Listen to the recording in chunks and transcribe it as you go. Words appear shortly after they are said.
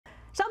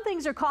Some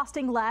things are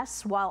costing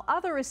less, while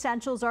other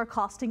essentials are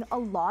costing a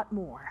lot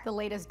more. The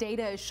latest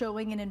data is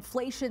showing an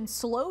inflation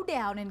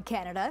slowdown in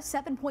Canada,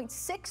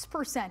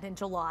 7.6% in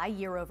July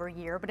year over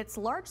year, but it's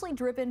largely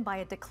driven by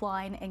a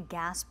decline in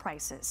gas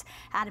prices.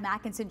 Adam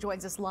Atkinson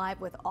joins us live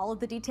with all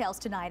of the details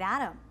tonight.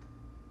 Adam.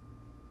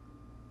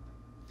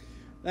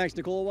 Thanks,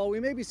 Nicole. While we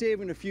may be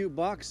saving a few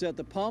bucks at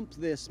the pump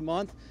this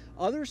month,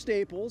 other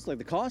staples, like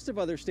the cost of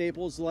other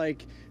staples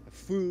like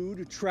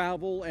food,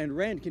 travel, and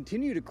rent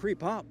continue to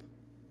creep up.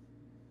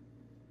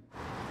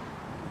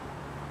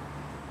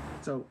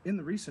 So in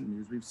the recent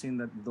news, we've seen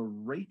that the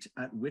rate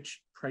at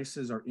which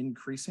prices are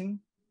increasing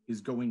is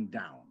going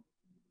down.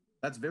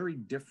 That's very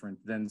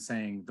different than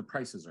saying the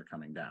prices are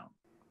coming down.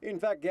 In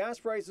fact, gas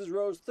prices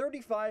rose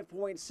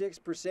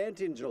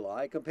 35.6% in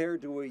July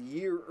compared to a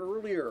year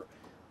earlier.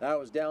 That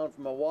was down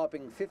from a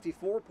whopping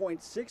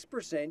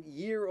 54.6%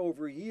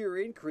 year-over-year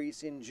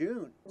increase in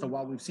June. So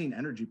while we've seen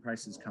energy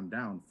prices come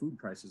down, food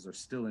prices are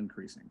still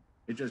increasing.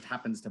 It just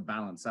happens to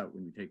balance out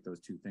when you take those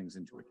two things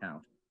into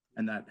account.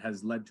 And that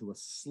has led to a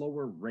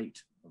slower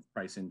rate of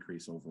price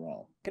increase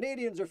overall.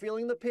 Canadians are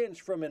feeling the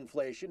pinch from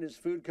inflation as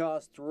food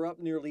costs were up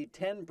nearly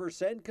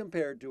 10%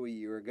 compared to a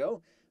year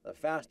ago, the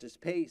fastest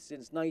pace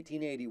since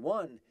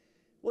 1981.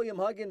 William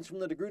Huggins from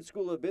the DeGroote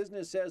School of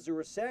Business says a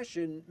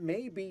recession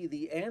may be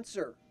the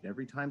answer.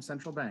 Every time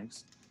central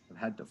banks have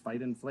had to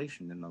fight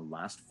inflation in the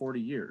last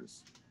 40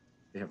 years,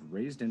 they have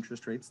raised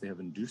interest rates, they have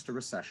induced a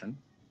recession,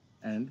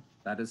 and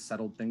that has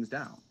settled things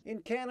down.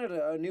 In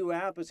Canada, a new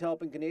app is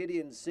helping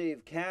Canadians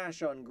save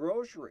cash on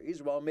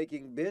groceries while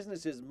making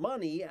businesses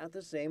money at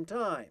the same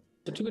time.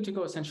 So Too Good To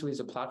Go essentially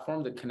is a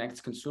platform that connects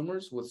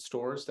consumers with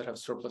stores that have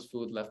surplus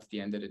food left at the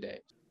end of the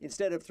day.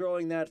 Instead of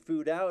throwing that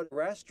food out,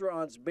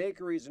 restaurants,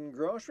 bakeries, and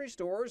grocery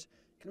stores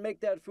can make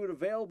that food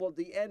available at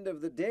the end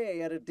of the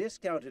day at a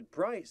discounted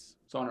price.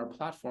 So on our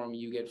platform,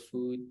 you get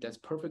food that's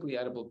perfectly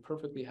edible,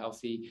 perfectly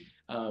healthy,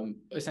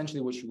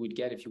 essentially what you would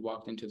get if you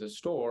walked into the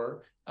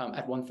store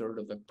at 1/3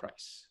 of the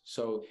price.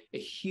 So a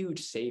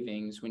huge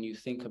savings when you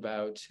think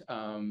about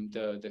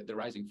the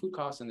rising food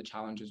costs and the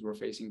challenges we're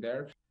facing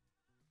there.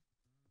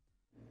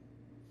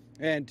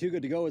 And Too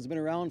Good To Go has been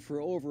around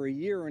for over a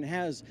year and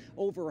has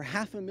over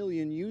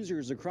 500,000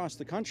 users across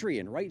the country.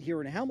 And right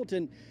here in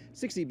Hamilton,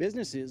 60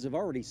 businesses have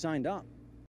already signed up.